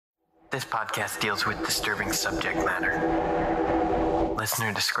This podcast deals with disturbing subject matter.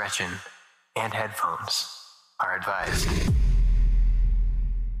 Listener discretion and headphones are advised.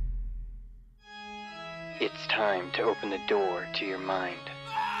 It's time to open the door to your mind.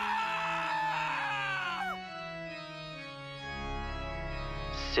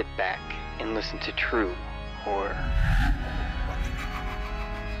 Sit back and listen to true horror.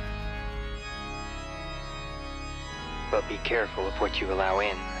 But be careful of what you allow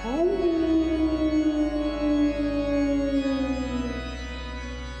in.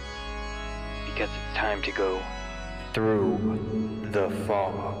 Because it's time to go through the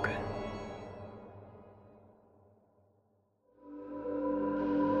fog.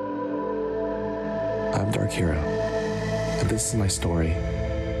 I'm DarkHero, and this is my story,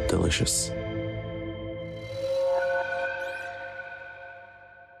 Delicious.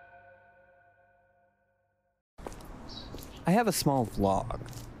 I have a small vlog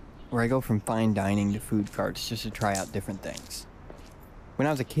where I go from fine dining to food carts just to try out different things. When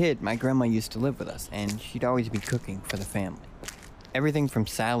I was a kid, my grandma used to live with us, and she'd always be cooking for the family. Everything from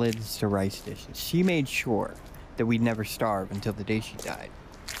salads to rice dishes. She made sure that we'd never starve until the day she died.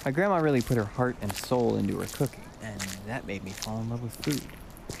 My grandma really put her heart and soul into her cooking, and that made me fall in love with food.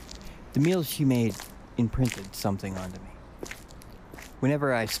 The meals she made imprinted something onto me.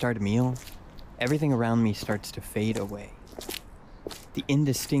 Whenever I start a meal, everything around me starts to fade away. The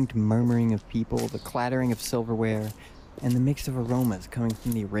indistinct murmuring of people, the clattering of silverware, and the mix of aromas coming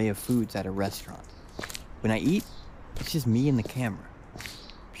from the array of foods at a restaurant. When I eat, it's just me and the camera.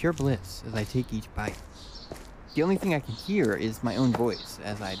 Pure bliss as I take each bite. The only thing I can hear is my own voice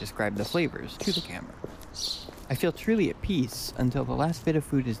as I describe the flavors to the camera. I feel truly at peace until the last bit of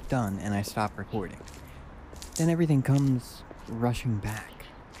food is done and I stop recording. Then everything comes rushing back.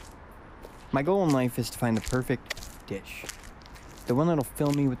 My goal in life is to find the perfect dish. The one that'll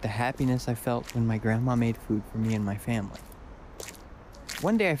fill me with the happiness I felt when my grandma made food for me and my family.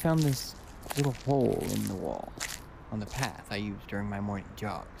 One day I found this little hole in the wall on the path I use during my morning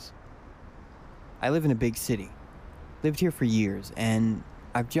jogs. I live in a big city. Lived here for years, and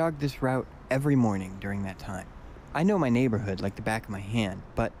I've jogged this route every morning during that time. I know my neighborhood like the back of my hand,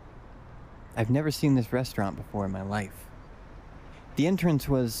 but I've never seen this restaurant before in my life. The entrance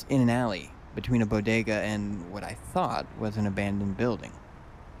was in an alley between a bodega and what I thought was an abandoned building.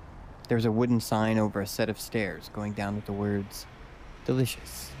 There was a wooden sign over a set of stairs going down with the words,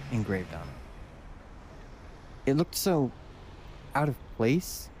 "Delicious," engraved on it. It looked so out of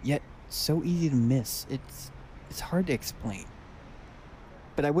place, yet so easy to miss. It's hard to explain.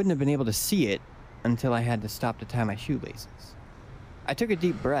 But I wouldn't have been able to see it until I had to stop to tie my shoelaces. I took a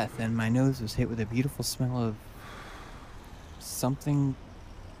deep breath and my nose was hit with a beautiful smell of something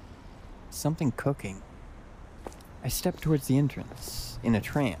cooking. I stepped towards the entrance, in a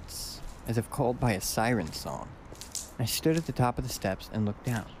trance, as if called by a siren song. I stood at the top of the steps and looked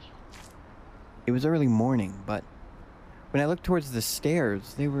down. It was early morning, but when I looked towards the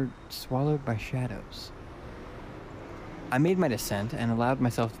stairs, they were swallowed by shadows. I made my descent and allowed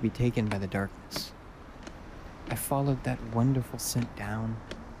myself to be taken by the darkness. I followed that wonderful scent down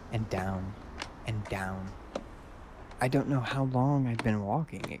and down and down. I don't know how long I'd been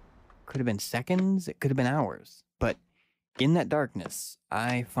walking. It could have been seconds, it could have been hours. But in that darkness,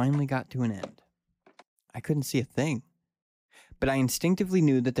 I finally got to an end. I couldn't see a thing. But I instinctively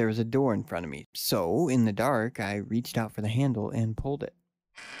knew that there was a door in front of me. So, in the dark, I reached out for the handle and pulled it.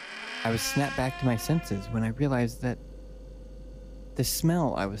 I was snapped back to my senses when I realized that the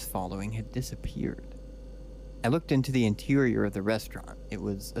smell I was following had disappeared. I looked into the interior of the restaurant. It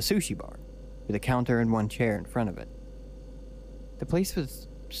was a sushi bar, with a counter and one chair in front of it. The place was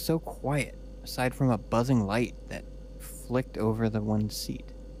so quiet, aside from a buzzing light that flicked over the one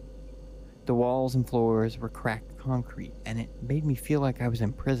seat. The walls and floors were cracked concrete, and it made me feel like I was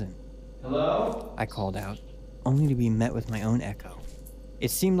in prison. "Hello?" I called out, only to be met with my own echo.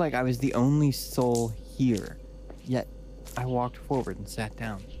 It seemed like I was the only soul here, yet I walked forward and sat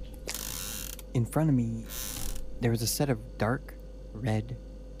down. In front of me, there was a set of dark red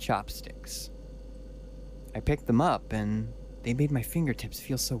chopsticks. I picked them up, and they made my fingertips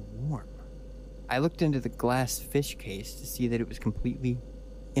feel so warm. I looked into the glass fish case to see that it was completely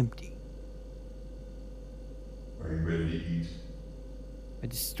empty. Are you ready to eat? A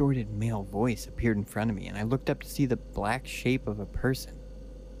distorted male voice appeared in front of me, and I looked up to see the black shape of a person.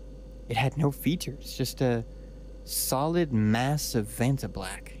 It had no features, just a solid mass of Vanta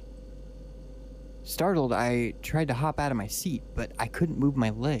black. Startled, I tried to hop out of my seat, but I couldn't move my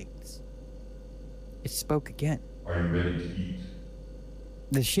legs. It spoke again. Are you ready to eat?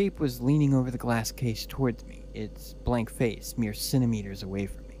 The shape was leaning over the glass case towards me, its blank face mere centimeters away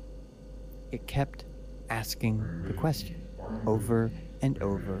from me. it kept asking the question over and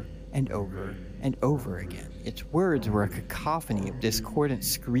over and over and over again. Its words were a cacophony of discordant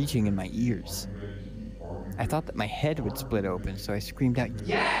screeching in my ears. I thought that my head would split open, so I screamed out,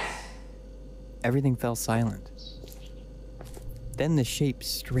 "Yes!" Everything fell silent. Then the shape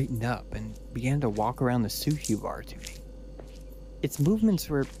straightened up and began to walk around the sushi bar to me. Its movements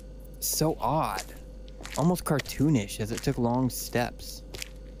were so odd, almost cartoonish, as it took long steps.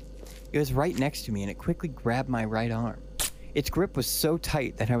 It was right next to me, and it quickly grabbed my right arm. Its grip was so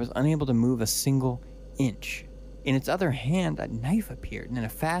tight that I was unable to move a single inch. In its other hand, a knife appeared, and in a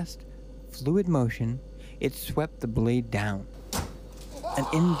fast, fluid motion, it swept the blade down. An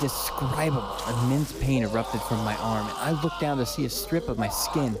indescribable, immense pain erupted from my arm, and I looked down to see a strip of my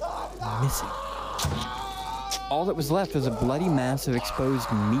skin missing. All that was left was a bloody mass of exposed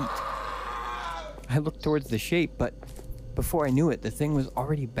meat. I looked towards the shape, but before I knew it, the thing was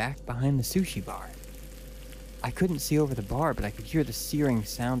already back behind the sushi bar. I couldn't see over the bar, but I could hear the searing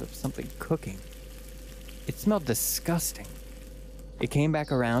sound of something cooking. It smelled disgusting. It came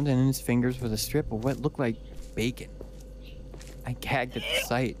back around, and in its fingers was a strip of what looked like bacon. I gagged at the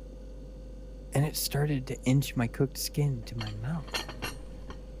sight, and it started to inch my cooked skin to my mouth.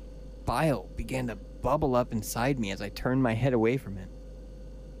 Bile began to bubble up inside me as I turned my head away from it.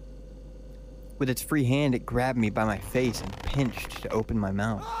 With its free hand, it grabbed me by my face and pinched to open my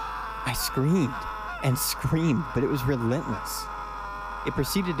mouth. I screamed and screamed, but it was relentless. It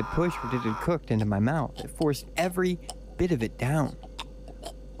proceeded to push what it had cooked into my mouth. It forced every bit of it down.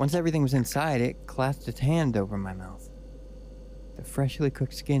 Once everything was inside, it clasped its hand over my mouth. The freshly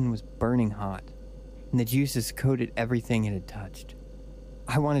cooked skin was burning hot, and the juices coated everything it had touched.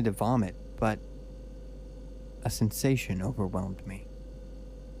 I wanted to vomit, but a sensation overwhelmed me.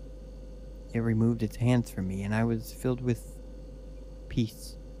 It removed its hands from me, and I was filled with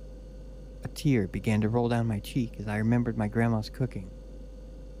peace. A tear began to roll down my cheek as I remembered my grandma's cooking.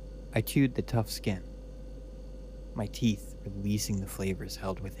 I chewed the tough skin, my teeth releasing the flavors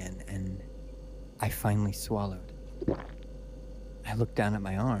held within, and I finally swallowed. I looked down at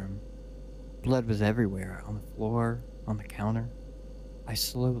my arm. Blood was everywhere, on the floor, on the counter. I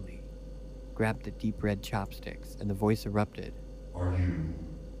slowly grabbed the deep red chopsticks, and the voice erupted. Are you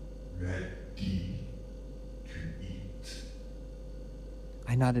ready to eat?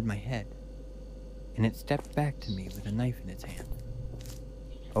 I nodded my head, and it stepped back to me with a knife in its hand.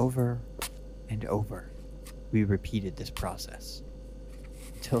 Over and over, we repeated this process,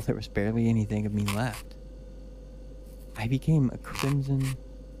 till there was barely anything of me left. I became a crimson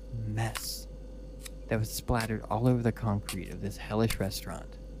mess that was splattered all over the concrete of this hellish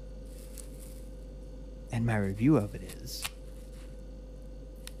restaurant. And my review of it is,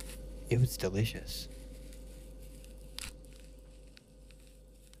 it was delicious.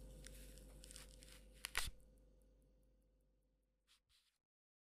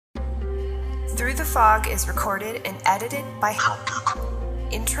 Through the Fog is recorded and edited by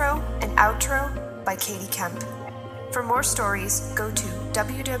Intro and outro by Katie Kemp. For more stories, go to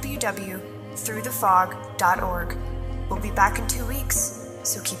www.throughthefog.org. We'll be back in 2 weeks,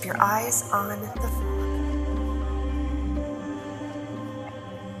 so keep your eyes on the fog.